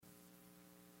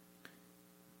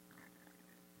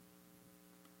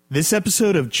This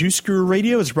episode of Juice Guru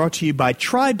Radio is brought to you by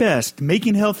TriBest,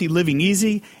 making healthy living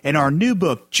easy, and our new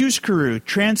book, Juice Guru,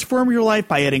 transform your life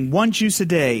by adding one juice a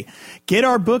day. Get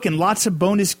our book and lots of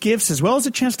bonus gifts, as well as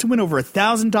a chance to win over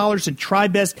 $1,000 in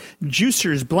TriBest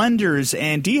juicers, blenders,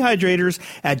 and dehydrators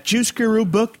at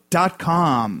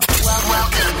juicegurubook.com.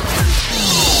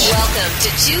 Welcome to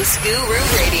Juice Guru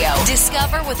Radio.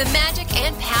 Discover what the magic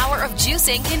and power of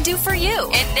juicing can do for you.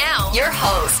 And now, your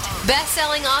host,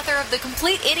 best-selling author of The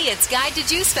Complete Idiot's Guide to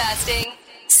Juice Fasting,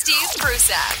 Steve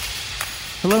Prussack.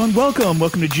 Hello and welcome.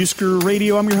 Welcome to Juice Guru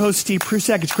Radio. I'm your host, Steve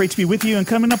Prussack. It's great to be with you. And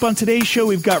coming up on today's show,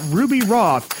 we've got Ruby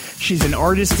Roth. She's an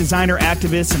artist, designer,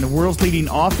 activist, and the world's leading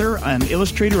author and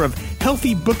illustrator of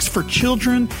healthy books for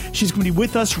children. She's going to be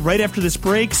with us right after this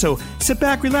break. So sit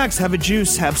back, relax, have a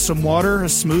juice, have some water, a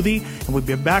smoothie, and we'll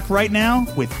be back right now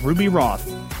with Ruby Roth.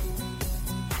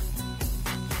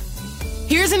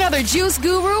 Here's another Juice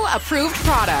Guru approved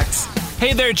product.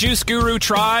 Hey there, Juice Guru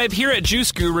tribe. Here at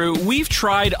Juice Guru, we've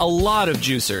tried a lot of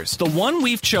juicers. The one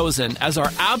we've chosen as our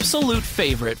absolute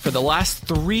favorite for the last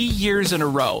 3 years in a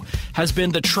row has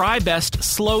been the TriBest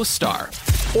Slow Star.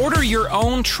 Order your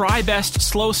own TriBest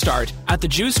Slow Start at the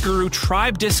Juice Guru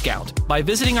Tribe discount by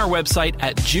visiting our website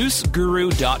at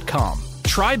juiceguru.com.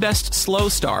 TriBest Slow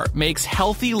Star makes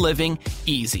healthy living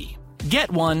easy. Get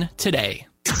one today.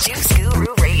 Juice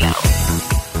Guru Radio.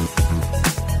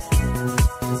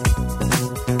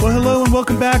 Well, hello and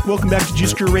welcome back. Welcome back to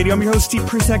Juice Guru Radio. I'm your host, Steve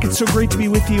Prussack. It's so great to be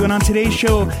with you. And on today's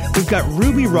show, we've got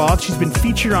Ruby Roth. She's been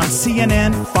featured on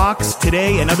CNN, Fox,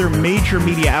 Today, and other major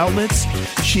media outlets.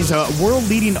 She's a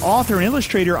world-leading author and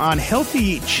illustrator on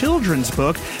Healthy Children's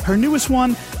Book. Her newest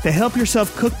one, the Help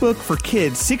Yourself Cookbook for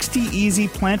Kids, 60 easy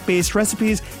plant-based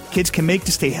recipes kids can make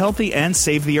to stay healthy and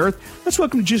save the earth. Let's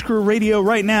welcome to Juice Guru Radio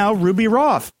right now, Ruby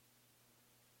Roth.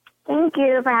 Thank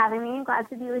you for having me. Glad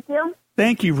to be with you.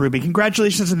 Thank you, Ruby.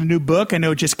 Congratulations on the new book. I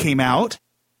know it just came out.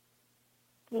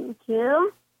 Thank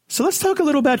you. So let's talk a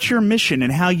little about your mission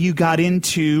and how you got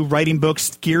into writing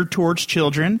books geared towards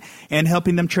children and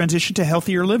helping them transition to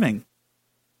healthier living.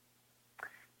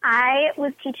 I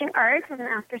was teaching art in an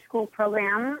after-school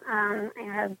program. I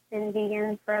have been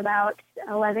vegan for about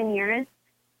 11 years,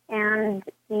 and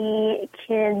the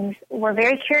kids were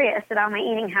very curious about my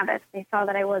eating habits. They saw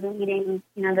that I wasn't eating,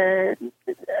 the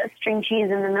string cheese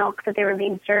and the milk that they were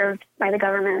being served by the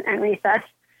government at recess,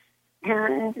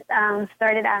 and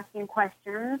started asking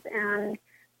questions. And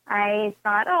I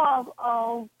thought,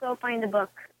 I'll go find a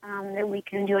book that we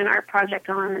can do an art project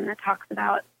on and that talks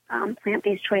about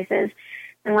plant-based choices.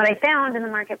 And what I found in the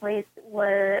marketplace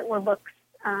were books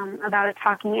about a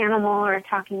talking animal or a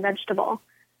talking vegetable.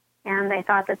 And I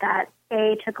thought that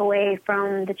took away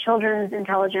from the children's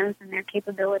intelligence and their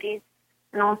capabilities,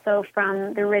 and also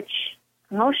from the rich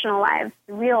emotional lives,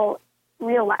 the real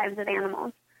lives of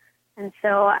animals. And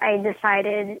so I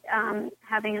decided,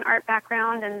 having an art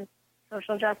background and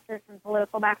social justice and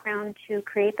political background, to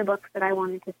create the books that I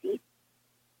wanted to see.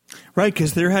 Right,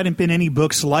 because there hadn't been any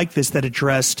books like this that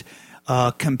addressed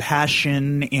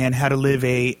compassion and how to live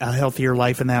a healthier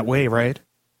life in that way, right?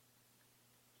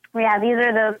 Yeah, these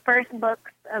are the first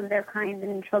books of their kind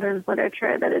in children's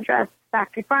literature that address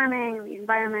factory farming, the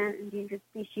environment, endangered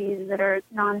species that are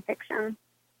nonfiction.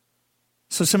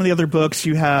 So some of the other books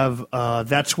you have,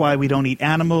 That's Why We Don't Eat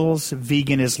Animals,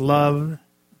 Vegan is Love,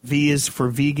 V is for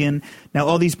Vegan. Now,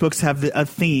 all these books have a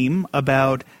theme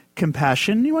about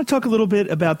compassion. You want to talk a little bit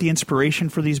about the inspiration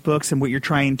for these books and what you're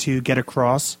trying to get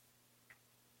across?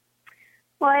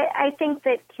 Well, I think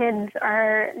that kids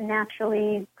are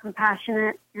naturally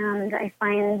compassionate, and I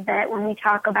find that when we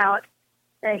talk about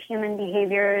the human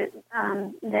behavior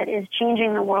that is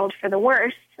changing the world for the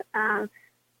worse,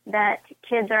 that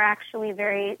kids are actually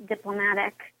very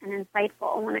diplomatic and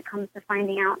insightful when it comes to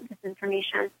finding out this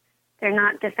information. They're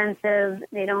not defensive.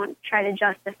 They don't try to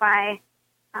justify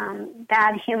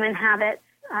bad human habits,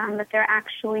 but they're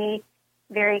actually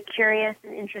very curious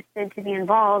and interested to be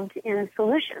involved in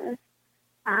solutions.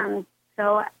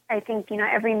 So I think,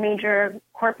 every major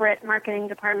corporate marketing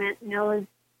department knows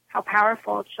how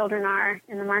powerful children are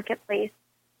in the marketplace.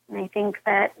 And I think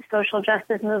that social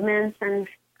justice movements and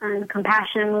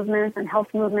compassion movements and health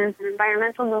movements and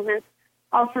environmental movements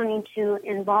also need to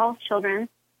involve children.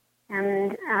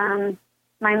 And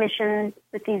my mission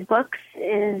with these books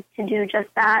is to do just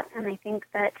that. And I think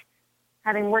that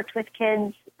having worked with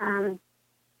kids,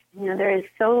 there is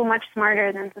so much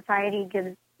smarter than society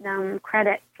gives them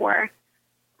credit for.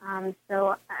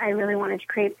 So I really wanted to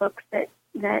create books that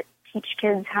teach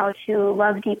kids how to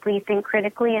love deeply, think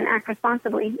critically, and act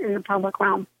responsibly in the public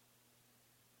realm.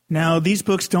 Now, these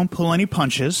books don't pull any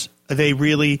punches. They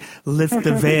really lift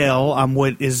the veil on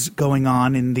what is going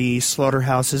on in the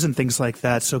slaughterhouses and things like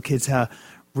that. So kids have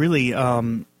really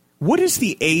what is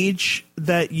the age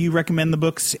that you recommend the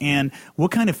books, and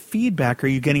what kind of feedback are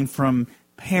you getting from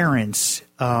parents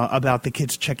about the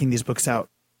kids checking these books out?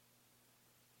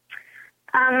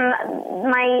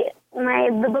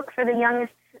 The book for the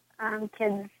youngest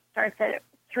kids starts at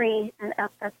 3, and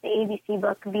that's the ABC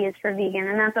book, V is for Vegan,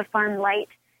 and that's a fun, light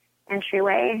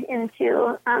entryway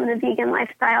into the vegan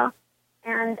lifestyle.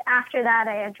 And after that,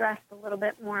 I addressed a little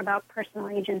bit more about personal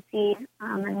agency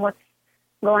and what's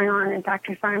going on in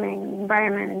factory farming,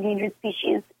 environment, endangered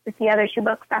species. With the other 2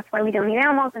 books, That's Why We Don't Eat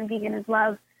Animals and Vegan is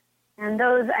Love. And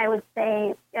those, I would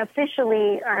say,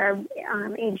 officially are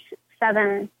age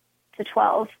 7 to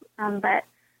 12. But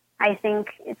I think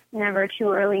it's never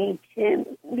too early to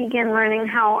begin learning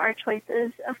how our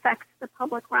choices affect the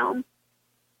public realm.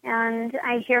 And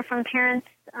I hear from parents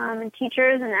and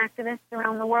teachers and activists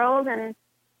around the world, and,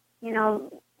 you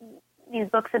know, these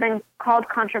books have been called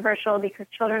controversial because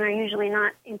children are usually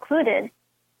not included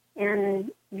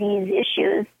in these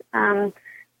issues.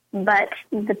 But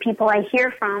the people I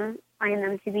hear from find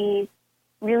them to be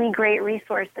really great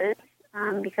resources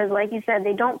because, like you said,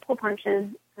 they don't pull punches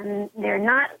and they're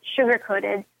not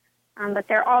sugar-coated, but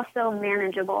they're also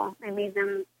manageable. I made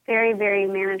them very, very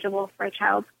manageable for a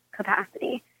child's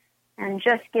capacity and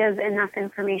just give enough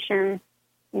information,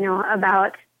 you know,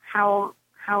 about how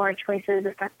our choices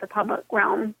affect the public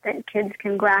realm that kids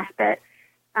can grasp it.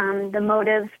 The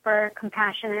motives for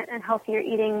compassionate and healthier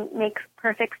eating makes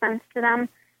perfect sense to them,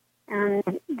 and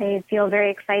they feel very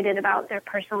excited about their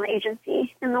personal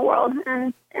agency in the world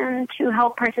and to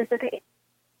help participate.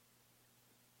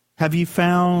 Have you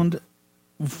found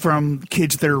from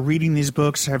kids that are reading these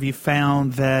books, have you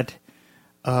found that,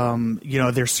 you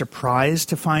know, they're surprised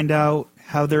to find out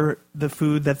how the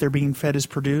food that they're being fed is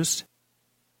produced?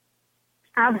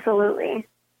 Absolutely.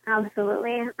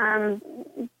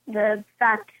 The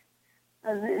fact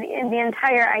of the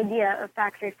entire idea of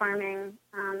factory farming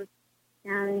and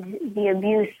the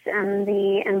abuse and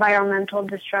the environmental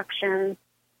destruction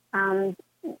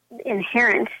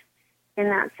inherent in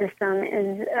that system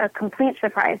is a complete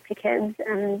surprise to kids,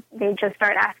 and they just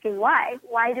start asking why.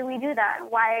 Why do we do that?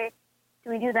 Why do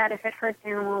we do that if it hurts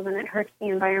animals and it hurts the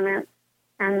environment?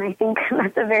 And I think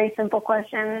that's a very simple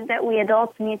question that we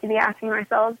adults need to be asking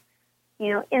ourselves.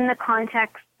 You know, in the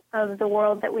context of the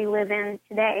world that we live in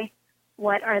today,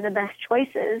 what are the best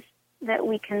choices that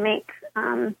we can make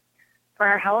for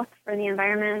our health, for the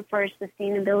environment, for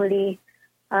sustainability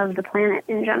of the planet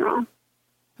in general?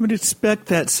 I would expect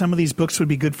that some of these books would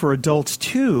be good for adults,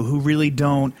 too, who really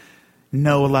don't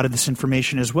know a lot of this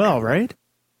information as well, right?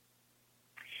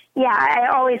 Yeah, I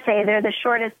always say they're the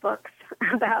shortest books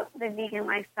about the vegan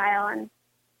lifestyle, and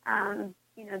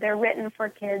you know, they're written for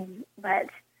kids, but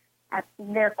at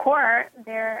their core,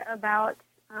 they're about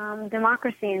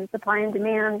democracy and supply and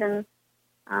demand,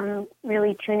 and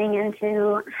really tuning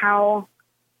into how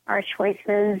our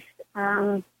choices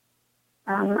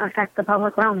affect the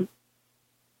public realm.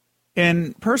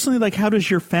 And personally, like, how does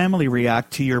your family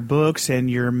react to your books and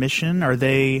your mission? Are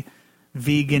they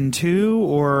vegan too,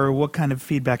 or what kind of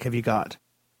feedback have you got?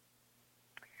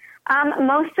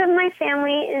 Most of my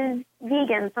family is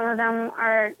vegan. Some of them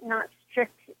are not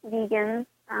strict vegans,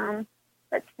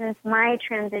 but since my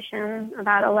transition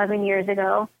about 11 years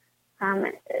ago,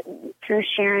 through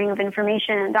sharing of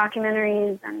information and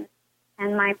documentaries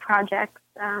and my projects,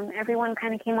 everyone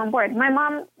kind of came on board. My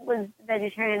mom was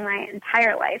vegetarian my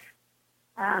entire life,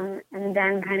 and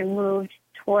then kind of moved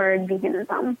toward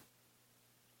veganism.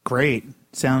 Great.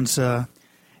 Sounds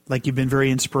like you've been very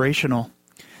inspirational.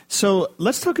 So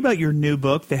let's talk about your new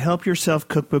book, The Help Yourself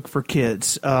Cookbook for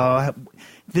Kids.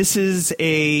 This is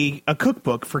a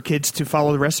cookbook for kids to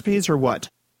follow the recipes, or what?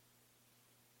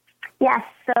 Yes,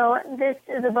 so this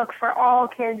is a book for all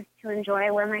kids to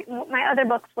enjoy, where my other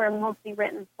books were mostly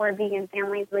written for vegan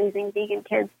families raising vegan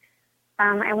kids.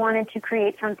 I wanted to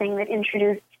create something that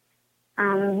introduced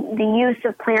the use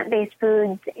of plant-based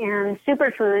foods and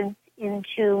superfoods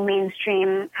into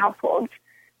mainstream households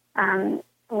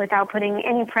without putting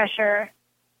any pressure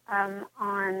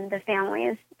on the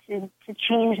families to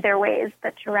change their ways,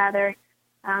 but to rather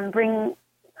bring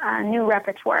new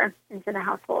repertoire into the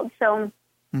household. So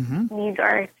these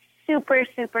are super,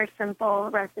 super simple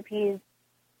recipes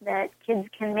that kids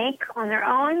can make on their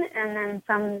own, and then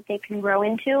some they can grow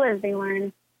into as they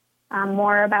learn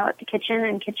more about the kitchen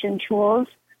and kitchen tools.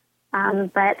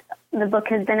 But the book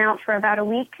has been out for about a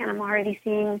week, and I'm already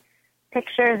seeing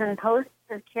pictures and posts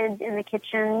of kids in the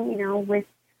kitchen, you know, with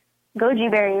goji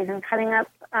berries and cutting up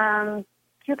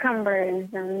cucumbers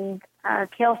and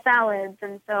kale salads.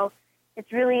 And so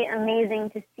it's really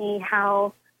amazing to see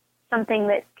how something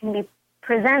that can be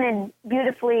presented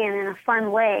beautifully and in a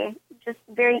fun way just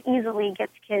very easily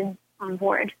gets kids on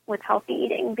board with healthy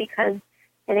eating because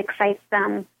it excites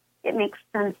them, it makes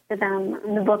sense to them.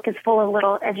 And the book is full of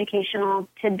little educational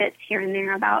tidbits here and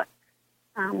there about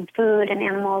food and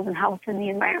animals and health and the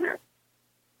environment.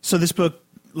 So this book,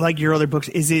 like your other books,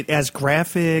 is it as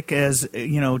graphic as,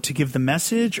 to give the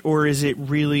message, or is it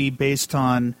really based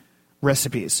on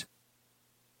recipes?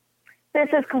 This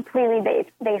is completely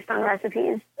based on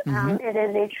recipes. It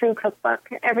is a true cookbook.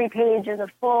 Every page is a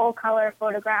full color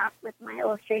photograph with my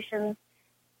illustrations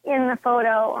in the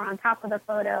photo or on top of the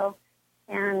photo.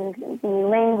 And the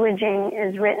languaging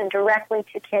is written directly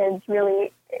to kids,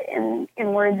 really in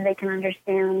words they can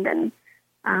understand, and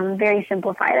very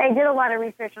simplified. I did a lot of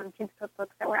research on kids'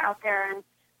 cookbooks that were out there, and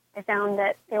I found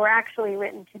that they were actually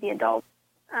written to the adults.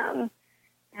 And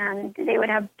they would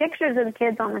have pictures of the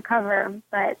kids on the cover,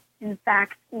 but in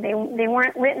fact, they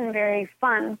weren't written very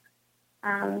fun,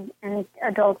 and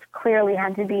adults clearly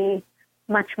had to be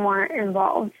much more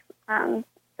involved.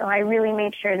 So I really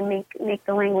made sure to make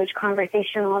the language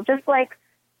conversational, just like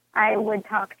I would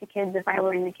talk to kids if I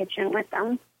were in the kitchen with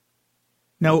them.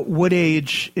 Now, what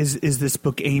age is this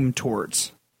book aimed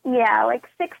towards? Yeah, like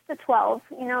 6 to 12,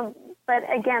 But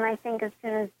again, I think as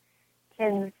soon as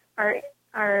kids are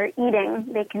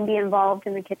eating, they can be involved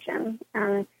in the kitchen.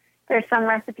 There's some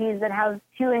recipes that have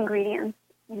 2 ingredients,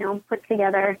 put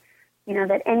together,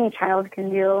 that any child can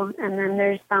do. And then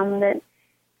there's some that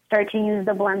start to use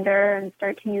the blender and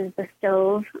start to use the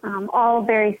stove, all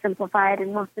very simplified.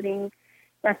 And most of the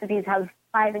recipes have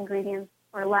 5 ingredients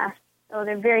or less. So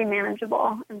they're very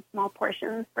manageable in small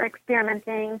portions for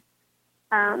experimenting.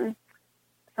 So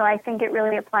I think it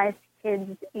really applies to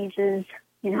kids ages,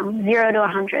 0 to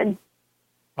 100.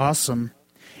 Awesome.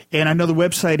 And I know the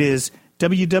website is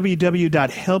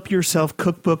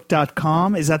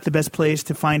www.helpyourselfcookbook.com. Is that the best place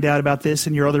to find out about this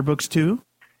and your other books too?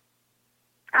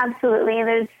 Absolutely.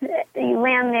 You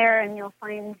land there and you'll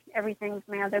find everything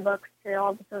from my other books to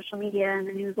all the social media and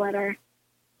the newsletter.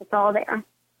 It's all there.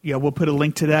 Yeah, we'll put a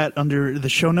link to that under the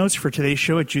show notes for today's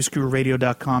show at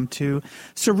JuiceGuruRadio.com too.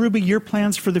 So, Ruby, your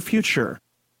plans for the future?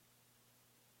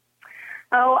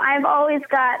 Oh, I've always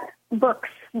got books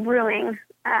brewing,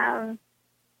 but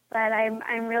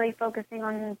I'm really focusing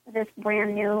on this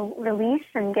brand new release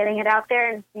and getting it out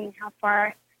there and seeing how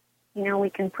far, we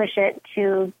can push it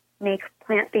to make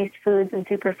plant-based foods and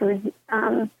superfoods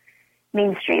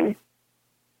mainstream.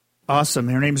 Awesome.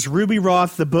 Her name is Ruby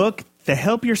Roth. The book, The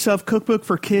Help Yourself Cookbook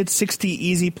for Kids, 60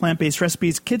 Easy Plant-Based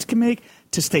Recipes Kids Can Make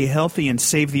to Stay Healthy and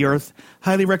Save the Earth.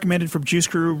 Highly recommended from Juice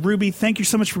Guru. Ruby, thank you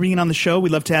so much for being on the show.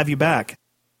 We'd love to have you back.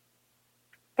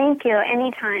 Thank you.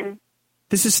 Anytime.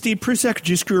 This is Steve Prusak,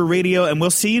 Juice Guru Radio, and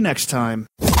we'll see you next time.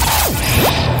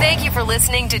 Thank you for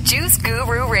listening to Juice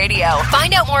Guru Radio.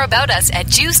 Find out more about us at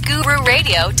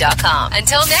JuiceGuruRadio.com.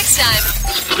 Until next time,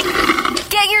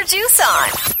 get your juice on.